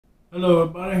Hello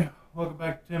everybody, welcome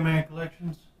back to Tinman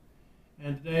Collections.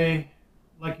 And today,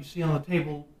 like you see on the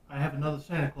table, I have another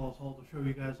Santa Claus haul to show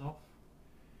you guys off.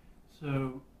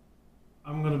 So,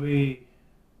 I'm going to be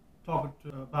talking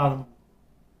about them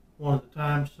one at a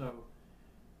time. So,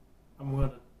 I'm going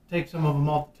to take some of them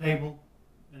off the table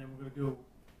and then we're going to go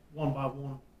one by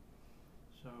one.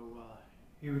 So,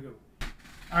 here we go.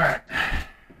 Alright.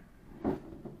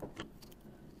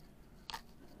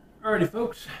 Alrighty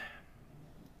folks.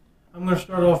 I'm going to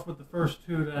start off with the first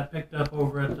two that I picked up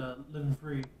over at the Living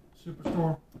Free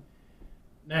Superstore.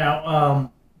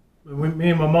 Now, when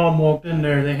me and my mom walked in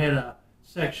there, they had a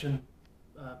section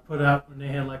put out when they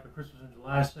had like a Christmas in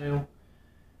July sale.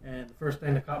 And the first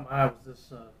thing that caught my eye was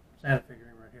this Santa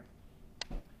figurine right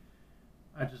here.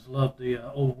 I just love the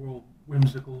old world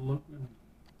whimsical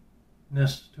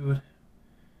lookness to it.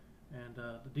 And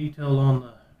the detail on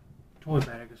the toy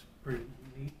bag is pretty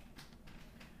neat.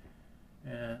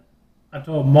 And I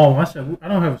told Mom, I said, I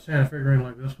don't have a Santa figurine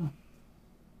like this one.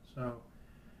 So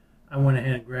I went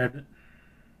ahead and grabbed it.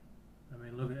 I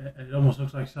mean, look at it. It almost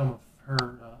looks like some of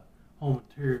her home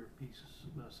interior pieces,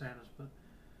 Santa's. But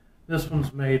this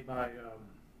one's made by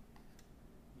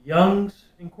Young's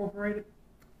Incorporated.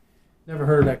 Never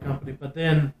heard of that company. But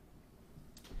then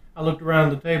I looked around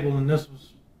the table and this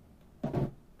was,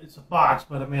 it's a box,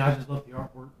 but I mean, I just love the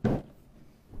artwork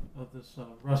of this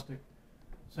rustic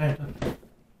Santa.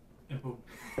 And boom.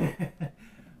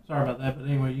 Sorry about that, but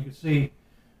anyway, you can see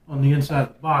on the inside of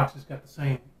the box, it's got the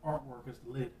same artwork as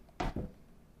the lid.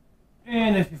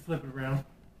 And if you flip it around,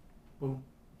 boom.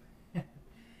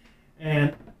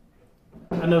 And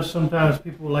I know sometimes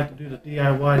people like to do the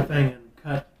DIY thing and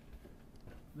cut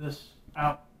this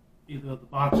out, either the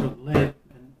box or the lid,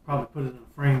 and probably put it in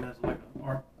a frame as like an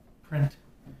art print,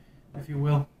 if you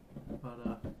will.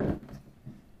 But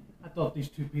I thought these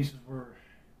two pieces were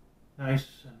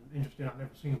nice and interesting. I've never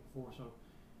seen them before, so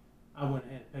I went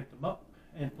ahead and picked them up.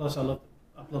 And plus, I love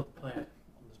the plaid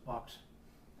on this box.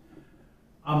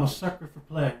 I'm a sucker for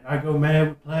plaid. I go mad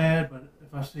with plaid, but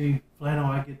if I see flannel,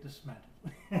 I get dismantled.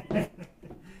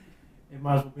 It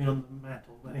might as well be on the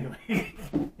mantle, but anyway.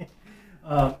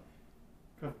 Cover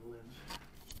the lens.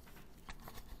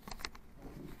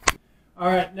 All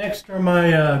right, next are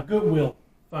my Goodwill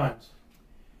finds.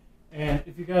 And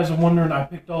if you guys are wondering, I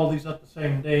picked all these up the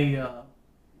same day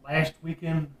last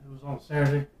weekend. It was on a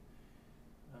Saturday.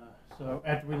 So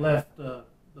after we left the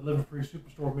Living Free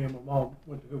Superstore, me and my mom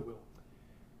went to Goodwill.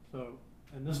 So,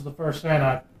 and this is the first Santa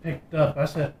I picked up. I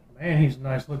said, man, he's a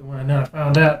nice looking one. And then I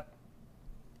found out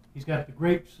he's got the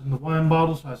grapes and the wine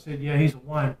bottles. So I said, yeah, he's a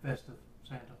wine festive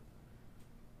Santa.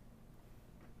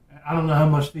 I don't know how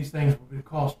much these things would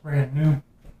cost brand new.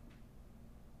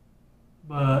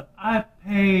 But I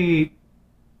paid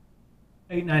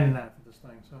 $8.99 for this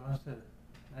thing, so I said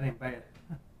that ain't bad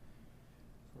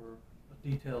for a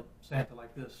detailed Santa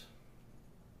like this.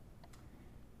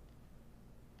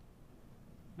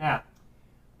 Now,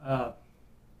 as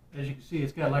you can see,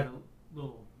 it's got like a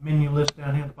little menu list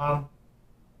down here at the bottom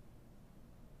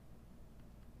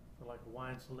for like a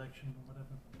wine selection or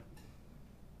whatever.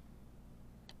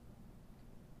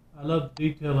 I love the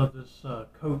detail of this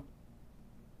coat.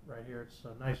 Right here, it's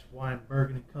a nice wine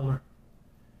burgundy color.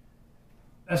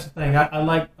 That's the thing. I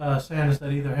like Santas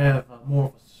that either have more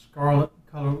of a scarlet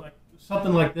color, like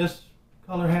something like this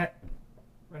color hat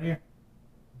right here,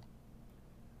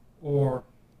 or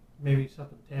maybe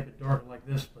something a tad bit darker like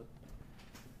this. But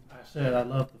I said I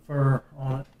love the fur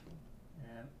on it,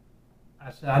 and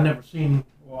I said I've never seen.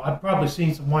 Well, I've probably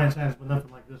seen some wine Santas, but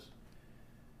nothing like this.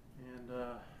 And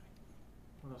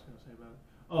what else can I say about it?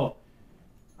 Oh.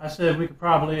 I said we could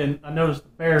probably, and I noticed the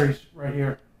berries right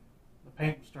here, the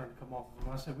paint was starting to come off of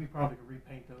them. I said we probably could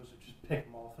repaint those and just pick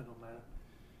them off, it don't matter.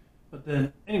 But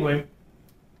then, anyway,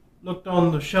 looked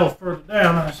on the shelf further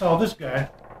down and I saw this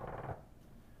guy.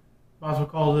 Might as well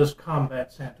call this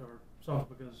Combat Santa or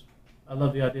something because I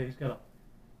love the idea. He's got a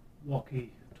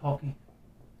walkie-talkie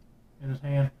in his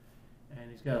hand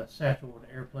and he's got a satchel with an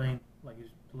airplane like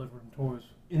he's delivering toys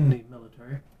in the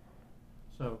military.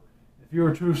 So, if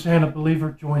you're a true Santa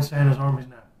believer, join Santa's armies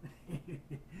now.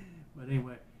 But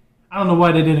anyway, I don't know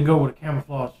why they didn't go with a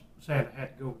camouflage Santa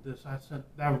hat to go with this. I said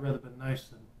that would rather been nice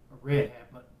than a red hat,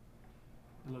 but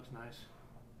it looks nice.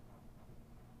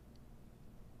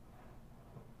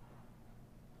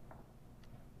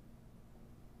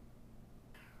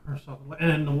 Or something,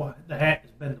 and the hat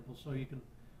is bendable, so you can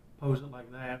pose it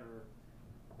like that,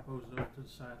 or pose it up to the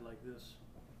side like this.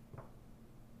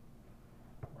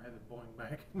 Or have it boing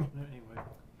back. Anyway.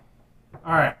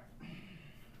 Alright.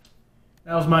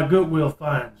 That was my Goodwill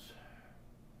finds.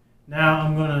 Now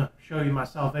I'm going to show you my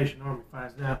Salvation Army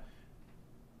finds. Now,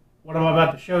 what I'm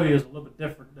about to show you is a little bit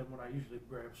different than what I usually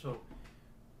grab. So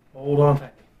hold on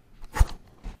tight.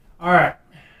 All right,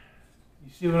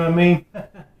 you see what I mean?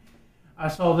 I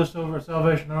saw this over at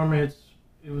Salvation Army.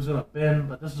 It was in a bin,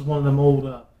 but this is one of them old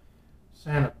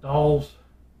Santa dolls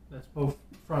that's both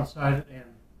front-sided and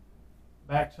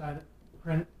back-sided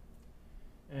print.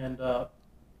 And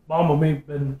Bumblebee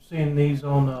been seeing these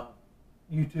on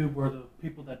YouTube, where the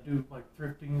people that do like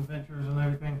thrifting adventures and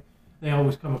everything, they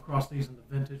always come across these in the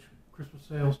vintage Christmas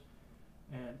sales,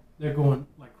 and they're going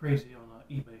like crazy on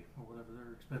eBay or whatever.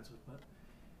 They're expensive, but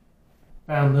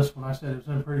found this one. I said it was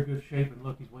in pretty good shape, and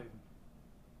look, he's waving.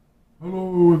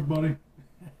 Hello, everybody.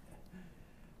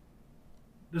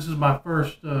 This is my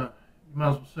first, you might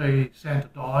as well say, Santa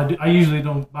doll. I usually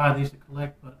don't buy these to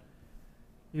collect, but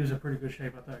he was in pretty good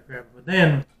shape. I thought I'd grab it. But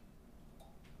then,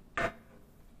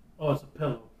 oh, it's a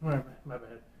pillow. My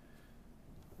bad.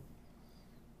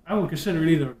 I would consider it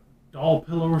either a doll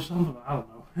pillow or something. I don't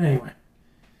know. Anyway,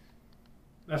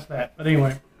 that's that. But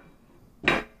anyway,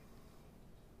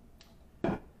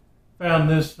 found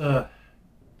this, I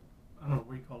don't know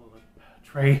what you call it, a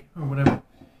tray or whatever.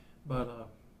 But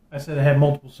I said it had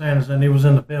multiple Santas, and it was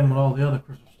in the bin with all the other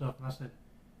Christmas stuff. And I said,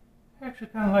 I actually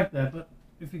kind of like that. But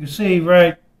if you can see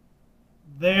right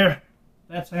there,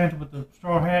 that Santa with the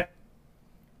straw hat,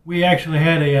 we actually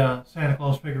had a Santa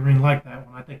Claus figurine like that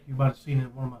one. I think you might have seen it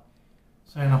in one of my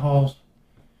Santa hauls.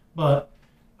 But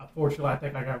unfortunately, I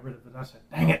think I got rid of it. I said,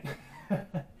 dang it.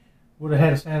 Would have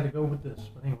had a Santa to go with this.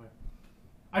 But anyway,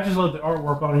 I just love the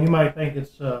artwork on it. You might think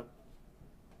it's, I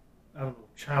don't know,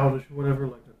 childish or whatever,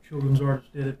 like a children's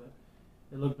artist did it, but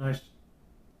it looked nice.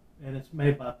 And it's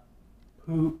made by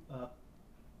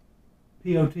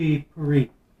P.O.T. Paris,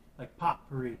 like Pop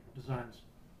Paris Designs.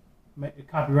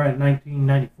 Copyrighted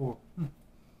 1994.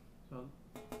 So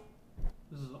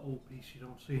this is an old piece. You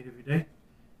don't see it every day.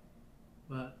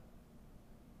 But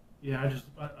yeah,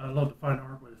 I love to find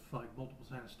art with like multiple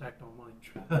Santas stacked on one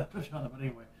each other. But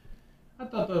anyway, I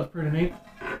thought that was pretty neat.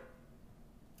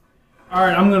 All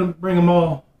right, I'm going to bring them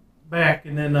all back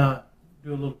and then do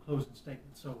a little closing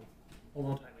statement. So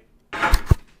hold on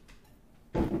tightly.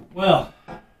 Well,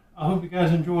 I hope you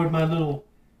guys enjoyed my little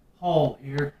haul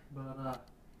here. But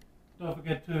don't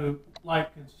forget to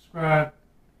like and subscribe.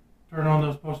 Turn on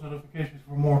those post notifications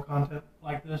for more content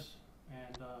like this.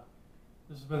 And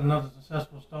this has been another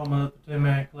successful installment of the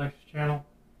Tinman Collections channel.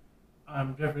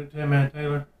 I'm Jeffrey the Tinman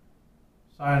Taylor.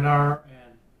 Sayonara,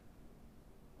 and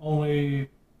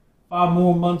only 5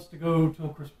 more months to go till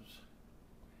Christmas.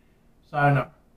 Sayonara.